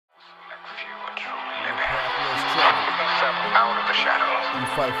step out of the shadows You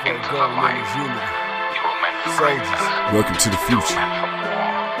fight for into a the goal known light. as unity. You were meant for Soldiers. greatness. Welcome to the You were future. meant for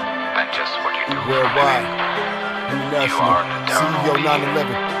more than just what you do for a Worldwide. living. You International. are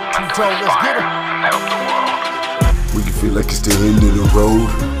CEO9ELEVEN. meant to Futur3, let's get inspire him. and help the world. We can feel like it's the end of the road.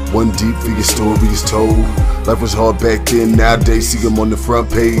 One deep for your story is told. Life was hard back then, nowadays see him on the front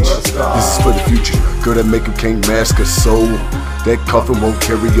page. This is for the future, girl that makeup can't mask her soul. That coffin won't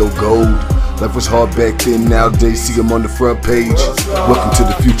carry your gold. Life was hard back then, nowadays see him on the front page. Welcome to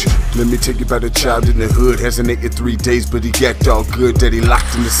the future. Let me tell you about a child in the hood. Hasn't ate in 3 days, but he act all good. Daddy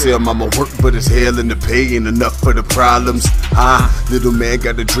locked in the cell, mama work, but his hell in the pay ain't enough for the problems. Little man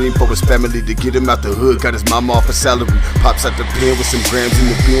got a dream for his family to get him out the hood. Got his mama off a salary. Pops out the pen with some grams in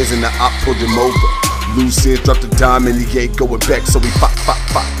the bins, and the op pulled him over. Loose ends dropped a dime and he ain't going back, so he pop.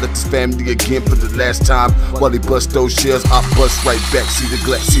 Left his family again for the last time. While he bust those shells, I bust right back. See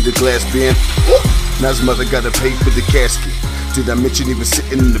the glass bend. Now his mother gotta pay for the casket. Did I mention he was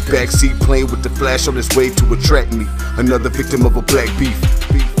sitting in the backseat playing with the flash on his way to attract me? Another victim of a black beef.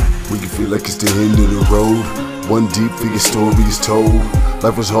 We can feel like it's the end of the road. One deep for your story is told.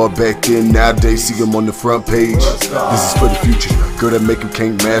 Life was hard back then, nowadays see him on the front page. This is for the future, girl that makeup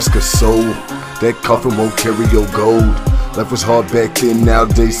can't mask her soul. That coffin won't carry your gold. Life was hard back then,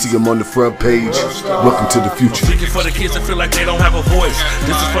 nowadays see him on the front page. Welcome to the future. Speaking for the kids that feel like they don't have a voice.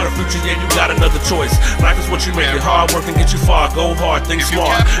 This is for the future, yeah, you got another choice. Life is what you make it, hard work and get you far. Go hard, think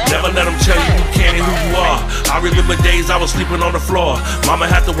smart. Never let them tell you you can't and who you are. I remember days I was sleeping on the floor. Mama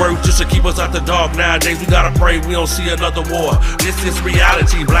had to work just to keep us out the dark. Nowadays we gotta pray we don't see another war. This is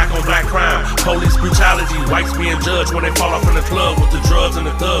reality, black on black crime. Police brutality, whites being judged when they fall off in the club with the drugs and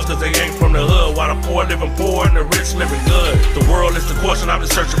the thugs, cause they ain't from the hood. While the poor living poor and the rich living good. The world is the question, I'm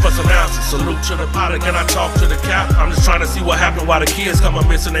just searching for some answers. Salute to the pilot, can I talk to the cap? I'm just trying to see what happened while the kids come up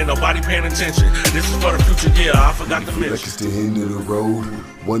missing. Ain't nobody paying attention. This is for the future, yeah, I forgot to mention. Like it's the end of the road.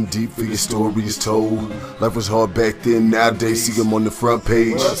 One deep for your story is told. Life was hard back then, nowadays see him on the front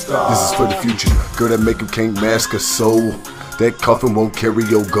page. This is for the future, girl that makeup can't mask her soul. That coffin won't carry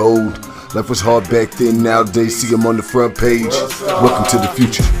your gold. Life was hard back then, nowadays see him on the front page. Welcome to the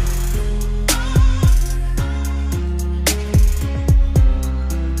future.